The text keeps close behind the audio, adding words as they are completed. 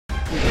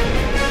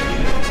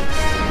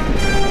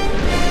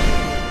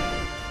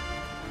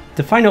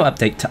The final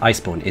update to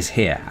Iceborne is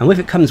here, and with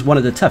it comes one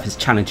of the toughest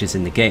challenges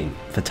in the game.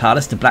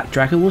 Fatalis the Black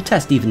Dragon will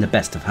test even the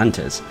best of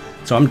hunters.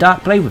 So I'm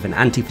Darcblade with an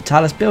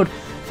Anti-Fatalis build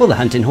for the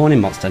Hunting Horn in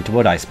Monster Hunter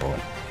World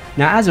Iceborne.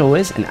 Now as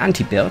always, an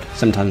anti-build,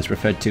 sometimes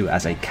referred to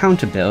as a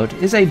counter build,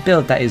 is a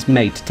build that is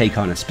made to take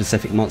on a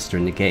specific monster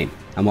in the game.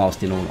 And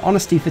whilst in all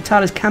honesty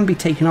Fatalis can be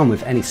taken on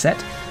with any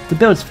set, the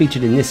builds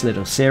featured in this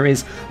little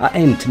series are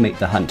aimed to make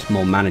the hunt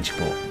more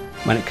manageable.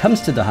 When it comes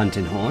to the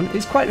Hunting Horn,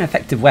 it's quite an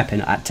effective weapon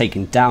at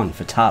taking down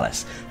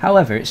Fatalis.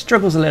 However, it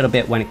struggles a little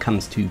bit when it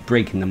comes to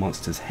breaking the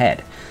monster's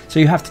head, so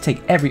you have to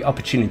take every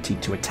opportunity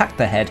to attack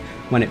the head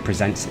when it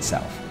presents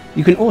itself.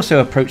 You can also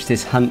approach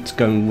this hunt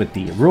going with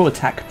the raw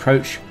attack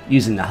approach,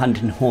 using the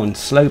Hunting Horn's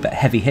slow but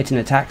heavy hitting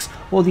attacks,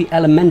 or the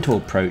elemental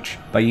approach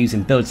by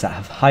using builds that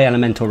have high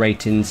elemental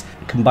ratings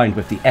combined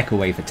with the echo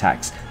wave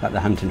attacks that the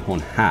Hunting Horn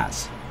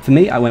has. For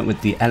me, I went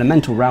with the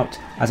elemental route,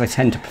 as I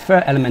tend to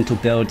prefer elemental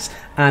builds,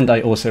 and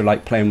I also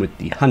like playing with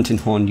the Hunting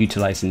Horn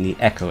utilising the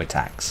echo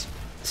attacks.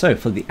 So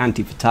for the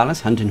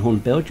Anti-Fatalis Hunting Horn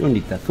build, you'll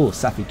need the full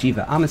Safi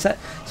Jiva armor set,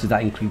 so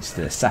that includes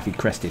the Safi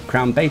Crested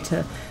Crown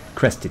Beta,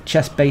 Crested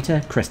Chest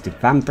Beta, Crested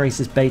Van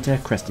Braces Beta,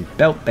 Crested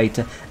Belt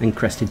Beta, and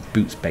Crested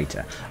Boots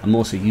Beta. I'm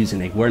also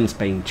using a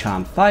Wormsbane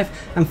Charm 5,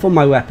 and for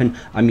my weapon,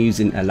 I'm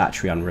using a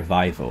Latrion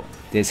Revival.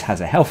 This has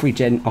a health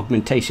regen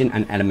augmentation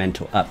and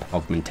elemental up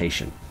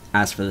augmentation.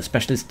 As for the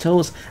specialist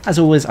tools, as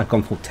always I've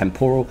gone for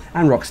temporal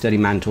and rock sturdy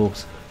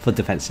mantles for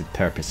defensive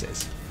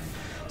purposes.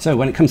 So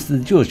when it comes to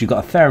the jewels, you've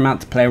got a fair amount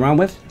to play around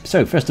with.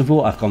 So first of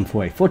all, I've gone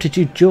for a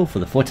fortitude jewel for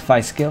the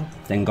fortify skill,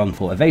 then gone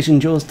for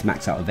evasion jewels to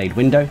max out evade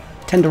window,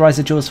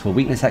 tenderizer jewels for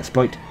weakness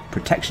exploit,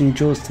 protection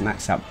jewels to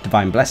max out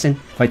divine blessing,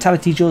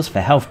 vitality jewels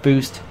for health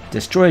boost,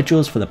 destroyer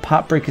jewels for the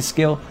part breaker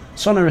skill,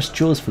 sonorous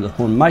jewels for the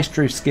horn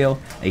maestro skill,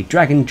 a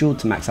dragon jewel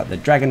to max out the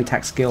dragon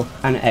attack skill,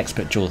 and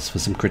expert jewels for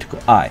some critical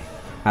eye.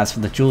 As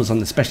for the jewels on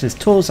the specialist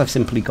tools, I've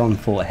simply gone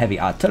for heavy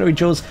artillery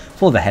jewels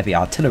for the heavy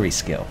artillery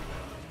skill.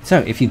 So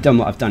if you've done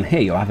what I've done here,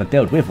 you'll have a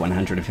build with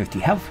 150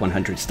 health,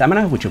 100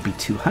 stamina, which will be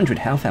 200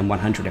 health and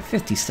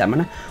 150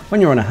 stamina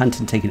when you're on a hunt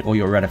and taking all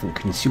your relevant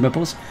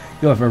consumables.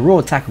 You'll have a raw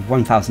attack of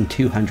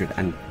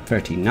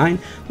 1239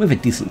 with a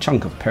decent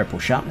chunk of purple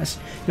sharpness.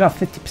 You'll have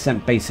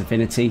 50% base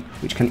affinity,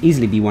 which can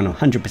easily be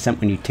 100%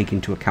 when you take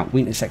into account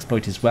weakness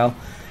exploit as well.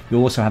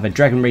 You'll also have a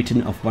dragon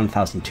rating of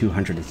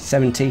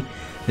 1270.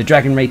 The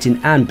dragon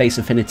rating and base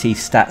affinity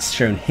stats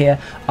shown here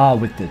are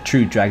with the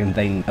true Dragon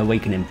Vein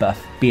Awakening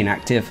buff being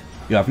active.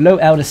 You have low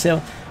Elder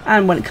Seal,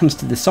 and when it comes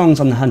to the songs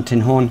on the Hunting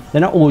Horn,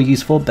 they're not all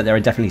useful, but there are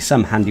definitely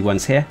some handy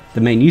ones here.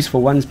 The main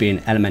useful ones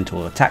being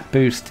Elemental Attack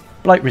Boost,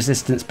 Blight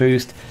Resistance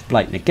Boost,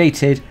 Blight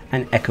Negated,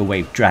 and Echo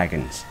Wave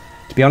Dragons.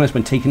 To be honest,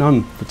 when taking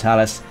on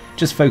Fatalis,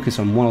 just focus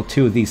on one or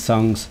two of these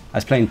songs,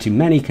 as playing too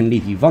many can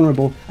leave you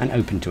vulnerable and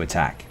open to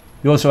attack.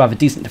 You also have a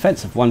decent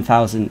defense of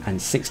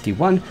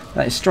 1061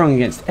 that is strong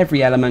against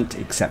every element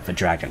except for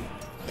Dragon.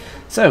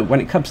 So when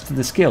it comes to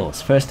the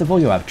skills, first of all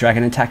you have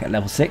Dragon Attack at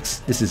level 6.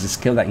 This is a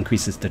skill that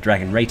increases the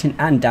Dragon rating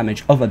and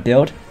damage of a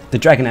build. The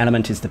Dragon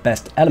element is the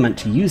best element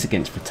to use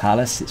against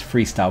Fatalis. It's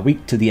 3-star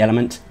weak to the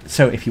element,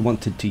 so if you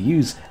wanted to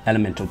use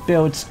elemental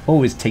builds,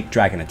 always take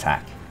Dragon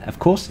Attack. Of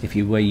course, if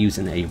you were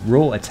using a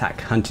raw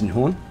attack Hunting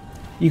Horn,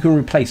 you can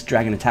replace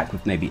Dragon Attack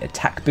with maybe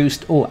Attack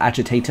Boost or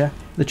Agitator.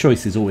 The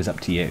choice is always up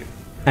to you.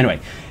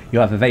 Anyway, you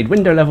have Evade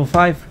Window level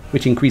 5,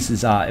 which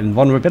increases our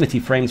invulnerability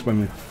frames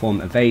when we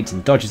perform evades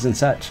and dodges and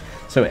such,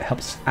 so it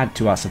helps add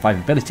to our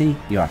survivability.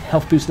 You have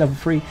Health Boost level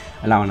 3,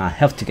 allowing our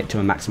health to get to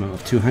a maximum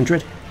of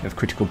 200. You have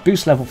Critical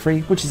Boost level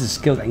 3, which is a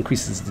skill that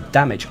increases the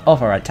damage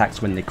of our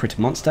attacks when they crit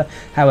a monster.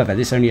 However,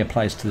 this only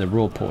applies to the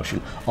raw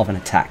portion of an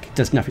attack. It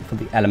does nothing for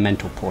the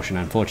elemental portion,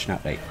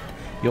 unfortunately.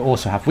 You'll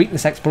also have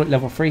Weakness Exploit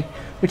level 3,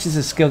 which is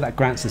a skill that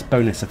grants us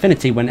bonus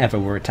affinity whenever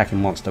we're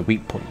attacking monster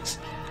weak points.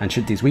 And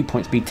should these weak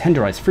points be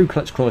tenderized through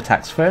Clutch Claw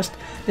attacks first,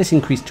 this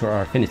increase to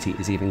our affinity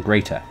is even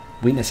greater.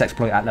 Weakness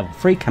Exploit at level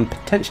 3 can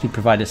potentially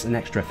provide us an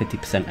extra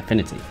 50%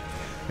 affinity.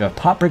 You have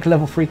Part Breaker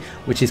level 3,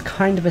 which is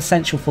kind of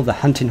essential for the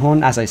Hunting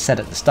Horn. As I said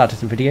at the start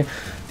of the video,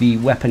 the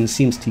weapon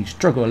seems to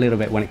struggle a little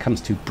bit when it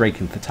comes to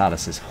breaking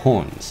Fatalis'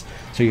 horns,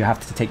 so you have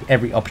to take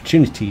every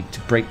opportunity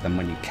to break them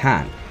when you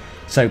can.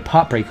 So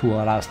Part Breaker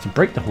will allow us to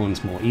break the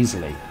horns more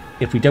easily.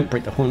 If we don't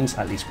break the horns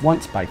at least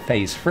once by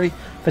phase 3,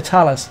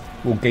 Fatalis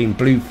will gain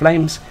blue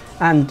flames,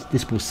 and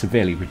this will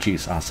severely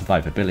reduce our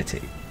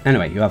survivability.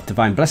 Anyway, you have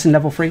Divine Blessing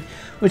level 3,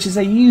 which is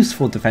a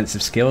useful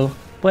defensive skill,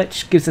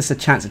 which gives us a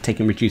chance at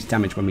taking reduced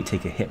damage when we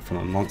take a hit from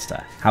a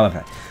monster.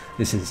 However,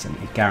 this isn't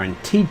a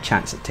guaranteed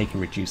chance at taking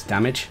reduced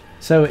damage,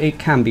 so it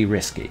can be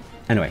risky.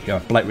 Anyway, you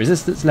have Blight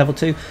Resistance level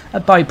 2, a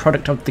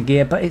byproduct of the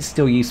gear, but it's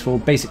still useful.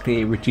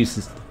 Basically, it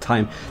reduces the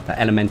time that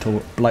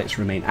elemental blights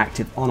remain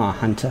active on our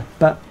hunter,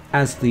 but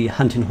as the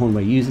Hunting Horn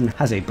we're using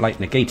has a Blight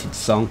Negated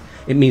song,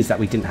 it means that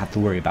we didn't have to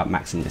worry about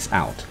maxing this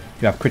out.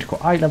 You have Critical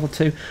Eye level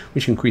 2,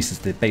 which increases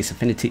the base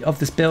affinity of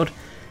this build.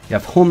 You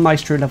have Horn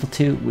Maestro level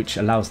 2, which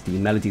allows the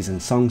melodies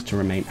and songs to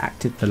remain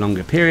active for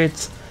longer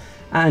periods.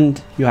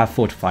 And you have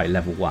Fortify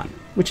level 1.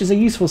 which is a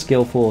useful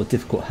skill for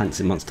difficult hunts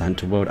in Monster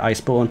Hunter World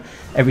Iceborne.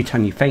 Every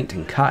time you faint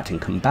and cut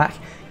and come back,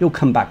 you'll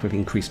come back with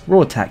increased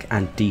raw attack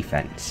and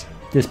defense.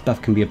 This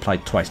buff can be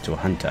applied twice to a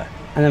hunter.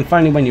 And then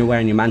finally, when you're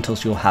wearing your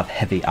mantles, you'll have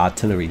heavy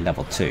artillery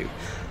level 2.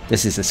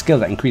 This is a skill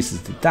that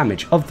increases the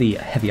damage of the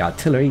heavy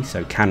artillery,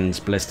 so cannons,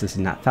 ballistas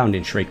and that found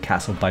in Charade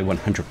Castle, by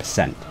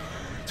 100%.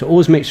 So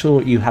always make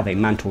sure you have a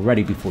mantle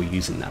ready before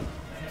using them.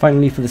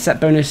 Finally, for the set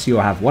bonus,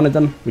 you'll have one of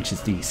them, which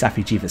is the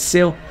Safi'jiiva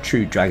Seal,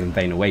 True Dragon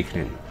Vein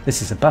Awakening.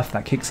 This is a buff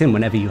that kicks in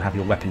whenever you have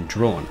your weapon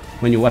drawn.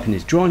 When your weapon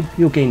is drawn,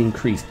 you'll gain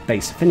increased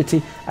base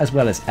affinity as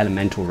well as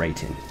elemental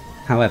rating.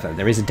 However,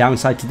 there is a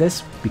downside to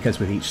this, because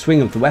with each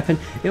swing of the weapon,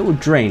 it will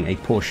drain a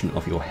portion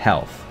of your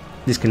health.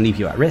 This can leave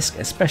you at risk,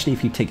 especially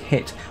if you take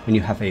hit when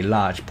you have a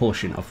large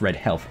portion of red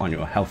health on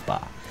your health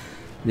bar.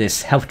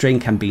 This health drain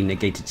can be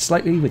negated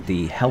slightly with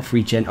the health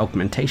regen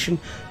augmentation,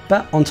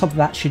 but on top of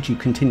that, should you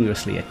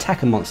continuously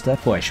attack a monster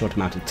for a short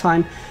amount of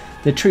time,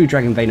 the True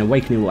Dragon Vein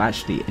Awakening will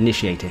actually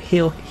initiate a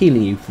heal,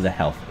 healing you for the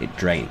health it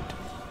drained.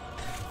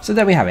 So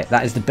there we have it,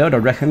 that is the build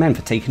I'd recommend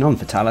for taking on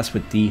Fatalis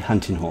with the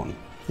Hunting Horn.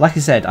 Like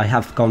I said, I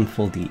have gone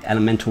for the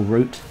elemental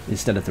route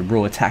instead of the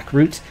raw attack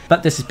route,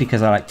 but this is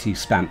because I like to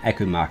spam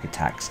echo mark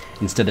attacks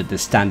instead of the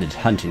standard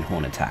Hunting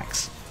Horn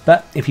attacks.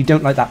 But if you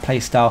don't like that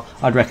playstyle,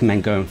 I'd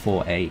recommend going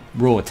for a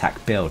raw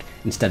attack build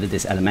instead of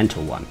this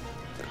elemental one.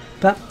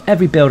 But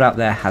every build out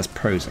there has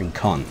pros and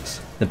cons.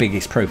 The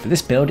biggest pro for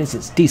this build is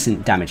its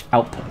decent damage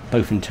output,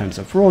 both in terms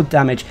of raw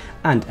damage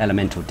and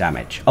elemental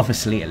damage.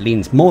 Obviously it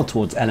leans more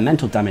towards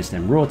elemental damage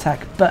than raw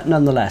attack, but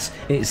nonetheless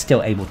it is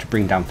still able to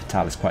bring down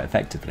Fatalis quite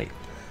effectively.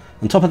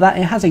 On top of that,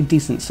 it has a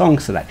decent song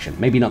selection,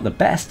 maybe not the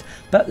best,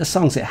 but the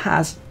songs it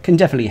has can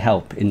definitely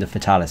help in the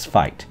Fatalis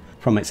fight.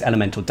 From its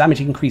elemental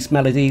damage increased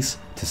melodies,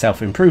 to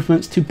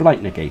self-improvements, to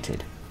blight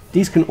negated.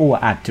 These can all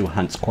add to a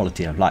hunt's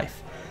quality of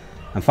life.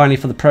 And finally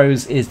for the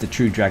pros is the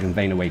True Dragon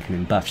Vein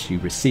Awakening buffs you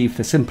receive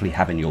for simply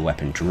having your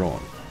weapon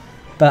drawn.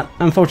 But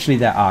unfortunately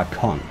there are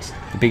cons.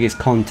 The biggest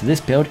con to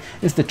this build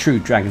is the True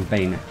Dragon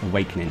Vein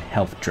Awakening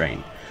health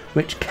drain,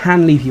 which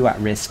can leave you at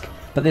risk,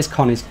 but this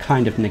con is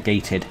kind of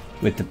negated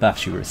with the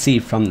buffs you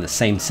receive from the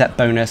same set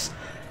bonus,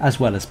 as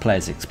well as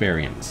player's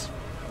experience.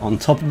 On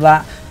top of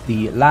that,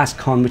 the last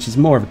con, which is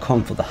more of a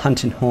con for the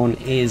Hunting Horn,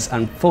 is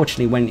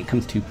unfortunately when it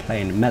comes to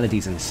playing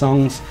melodies and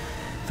songs,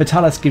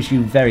 Fatalis gives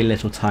you very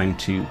little time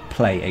to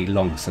play a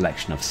long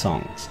selection of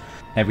songs.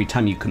 Every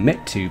time you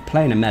commit to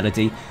playing a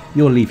melody,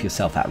 you'll leave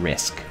yourself at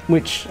risk,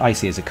 which I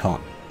see as a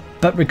con.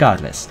 But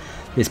regardless,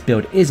 this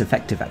build is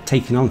effective at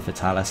taking on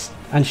Fatalis,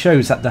 and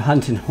shows that the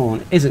Hunting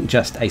Horn isn't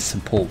just a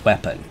support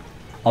weapon.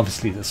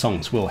 Obviously the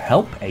songs will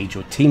help aid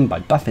your team by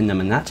buffing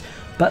them and that,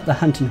 but the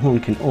Hunting Horn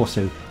can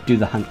also do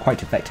the hunt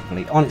quite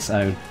effectively on its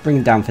own,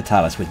 bringing down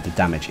Fatalis with the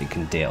damage it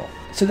can deal.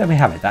 So there we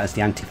have it, that is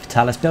the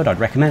Anti-Fatalis build I'd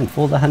recommend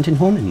for the Hunting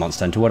Horn in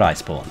Monster Hunter World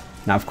Iceborne.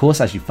 Now of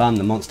course, as you farm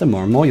the monster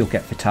more and more, you'll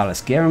get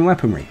Fatalis gear and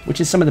weaponry, which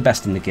is some of the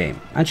best in the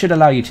game, and should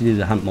allow you to do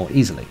the hunt more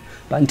easily.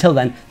 But until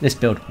then, this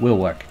build will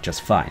work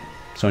just fine.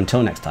 So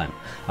until next time,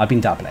 I've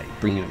been Darcblade,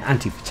 bringing you an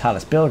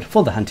Anti-Fatalis build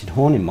for the Hunting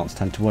Horn in Monster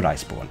Hunter World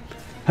Iceborne.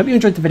 Hope you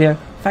enjoyed the video,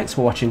 thanks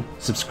for watching,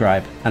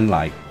 subscribe and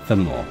like for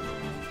more.